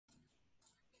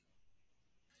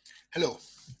Hello,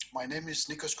 my name is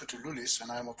Nikos Kutululis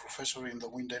and I am a professor in the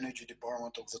Wind Energy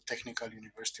Department of the Technical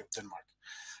University of Denmark.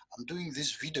 I'm doing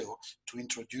this video to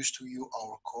introduce to you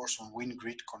our course on wind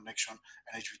grid connection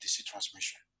and HVDC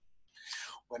transmission.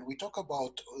 When we talk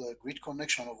about grid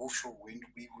connection of offshore wind,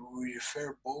 we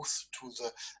refer both to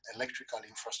the electrical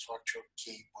infrastructure,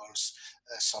 cables,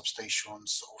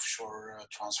 substations, offshore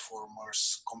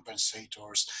transformers,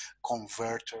 compensators,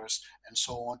 converters, and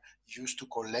so on, used to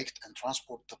collect and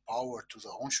transport the power to the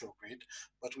onshore grid,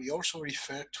 but we also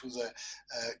refer to the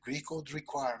grid code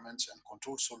requirements and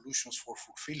control solutions for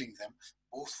fulfilling them,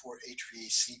 both for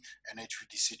HVAC and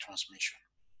HVDC transmission.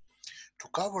 To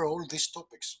cover all these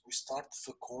topics, we start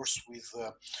the course with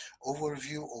an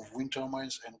overview of wind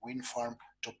turbines and wind farm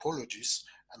topologies,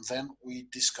 and then we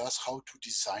discuss how to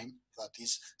design, that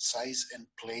is, size and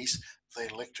place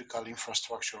the electrical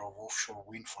infrastructure of offshore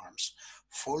wind farms,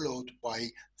 followed by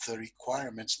the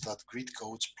requirements that grid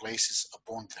codes places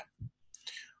upon them.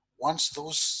 Once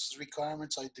those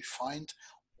requirements are defined,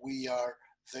 we are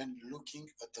then looking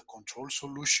at the control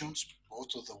solutions, both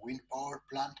of the wind power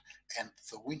plant and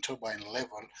the wind turbine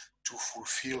level, to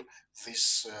fulfill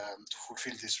these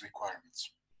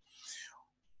requirements.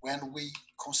 When we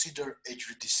consider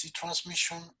HVDC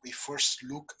transmission, we first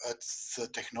look at the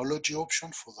technology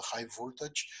option for the high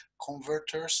voltage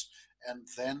converters, and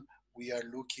then we are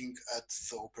looking at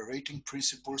the operating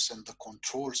principles and the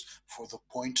controls for the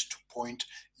point-to-point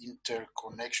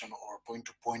interconnection or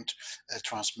point-to-point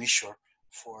transmission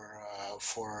for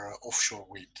offshore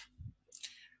wind.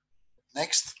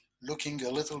 Next, looking a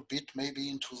little bit maybe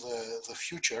into the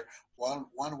future, one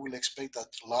will expect that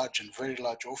large and very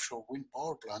large offshore wind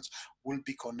power plants will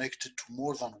be connected to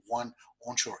more than one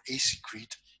onshore AC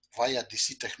grid via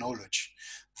DC technology.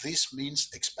 This means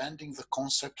expanding the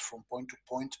concept from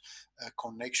point-to-point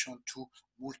connection to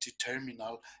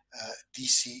multi-terminal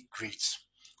DC grids,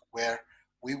 where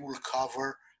we will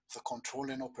cover the control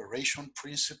and operation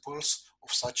principles of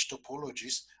such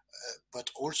topologies, but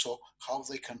also how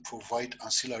they can provide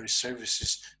ancillary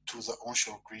services to the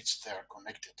onshore grids they are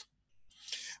connected.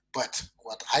 But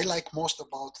what I like most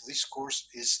about this course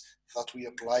is that we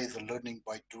apply the learning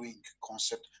by doing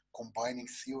concept, combining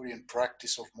theory and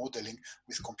practice of modeling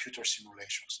with computer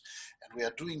simulations. And we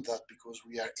are doing that because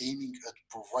we are aiming at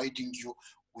providing you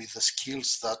with the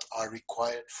skills that are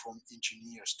required from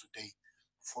engineers today.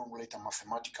 Formulate a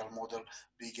mathematical model,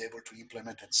 being able to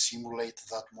implement and simulate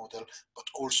that model, but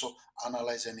also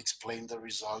analyze and explain the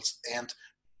results and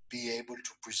be able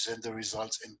to present the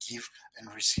results and give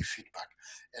and receive feedback.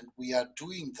 And we are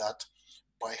doing that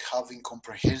by having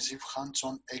comprehensive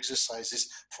hands-on exercises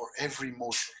for every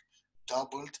module,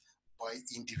 doubled by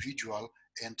individual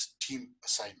and team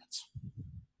assignments.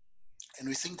 And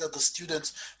we think that the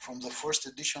students from the first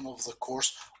edition of the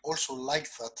course also like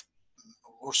that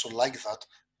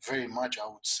very much, I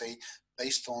would say,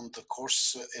 based on the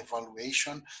course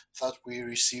evaluation that we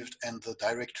received and the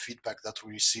direct feedback that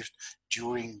we received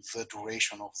during the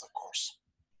duration of the course.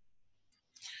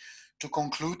 To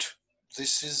conclude,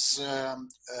 this is a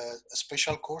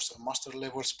special course, a master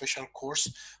level special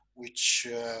course, which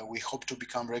we hope to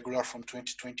become regular from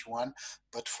 2021.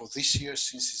 But for this year,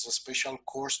 since it's a special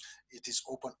course, it is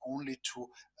open only to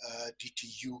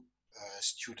DTU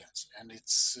students, and it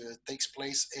takes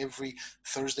place every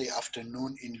Thursday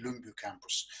afternoon in Lyngby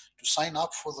Campus. To sign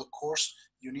up for the course,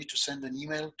 you need to send an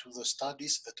email to the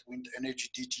studies at Wind Energy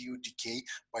DTU DK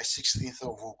by 16th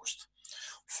of August.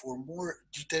 For more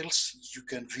details, you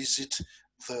can visit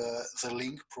the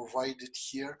link provided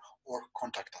here or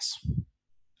contact us.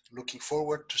 Looking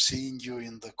forward to seeing you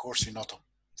in the course in autumn.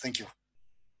 Thank you.